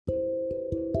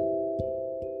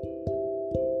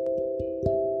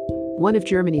one of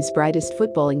Germany's brightest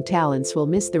footballing talents, will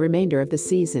miss the remainder of the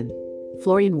season.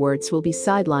 Florian Wirtz will be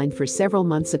sidelined for several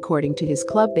months according to his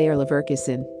club Bayer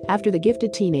Leverkusen, after the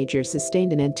gifted teenager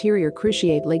sustained an anterior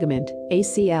cruciate ligament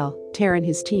 (ACL) tear in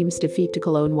his team's defeat to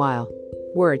Cologne while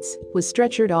Wirtz was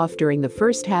stretchered off during the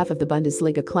first half of the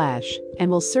Bundesliga clash and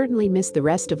will certainly miss the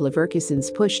rest of Leverkusen's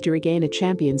push to regain a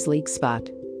Champions League spot.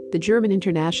 The German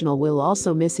international will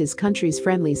also miss his country's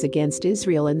friendlies against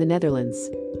Israel and the Netherlands.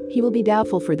 He will be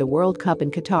doubtful for the World Cup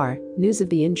in Qatar. News of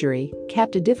the injury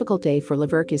capped a difficult day for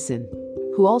Leverkusen,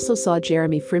 who also saw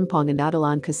Jeremy Frimpong and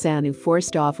Adelan Cassanu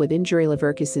forced off with injury.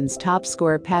 Leverkusen's top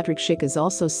scorer Patrick Schick is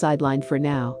also sidelined for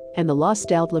now, and the loss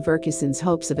dealt Leverkusen's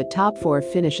hopes of a top four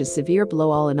finish a severe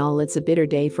blow. All in all, it's a bitter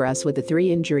day for us with the 3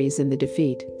 injuries and the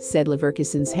defeat, said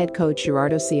Leverkusen's head coach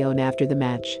Gerardo Seoane after the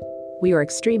match. We are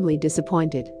extremely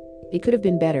disappointed. It could have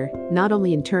been better, not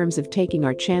only in terms of taking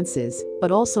our chances, but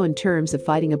also in terms of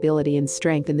fighting ability and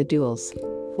strength in the duels.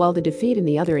 While the defeat and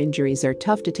the other injuries are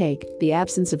tough to take, the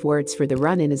absence of Wirtz for the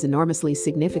run-in is enormously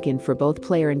significant for both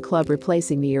player and club,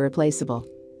 replacing the irreplaceable.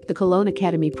 The Cologne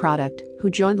Academy product, who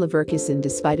joined Leverkusen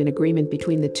despite an agreement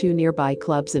between the two nearby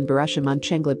clubs and Borussia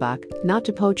Mönchengladbach not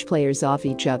to poach players off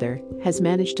each other, has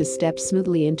managed to step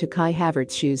smoothly into Kai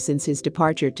Havertz's shoes since his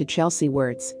departure to Chelsea.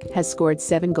 Wirtz has scored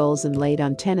 7 goals and laid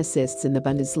on 10 assists in the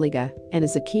Bundesliga and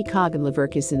is a key cog in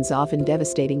Leverkusen's often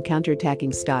devastating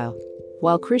counter-attacking style.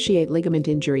 While cruciate ligament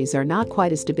injuries are not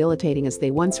quite as debilitating as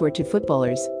they once were to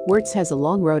footballers, Wirtz has a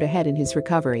long road ahead in his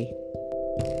recovery.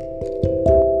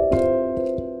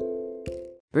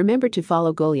 Remember to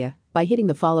follow Golia by hitting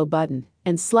the follow button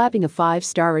and slapping a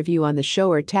 5-star review on the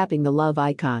show or tapping the love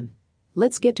icon.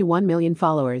 Let's get to 1 million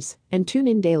followers and tune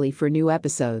in daily for new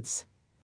episodes.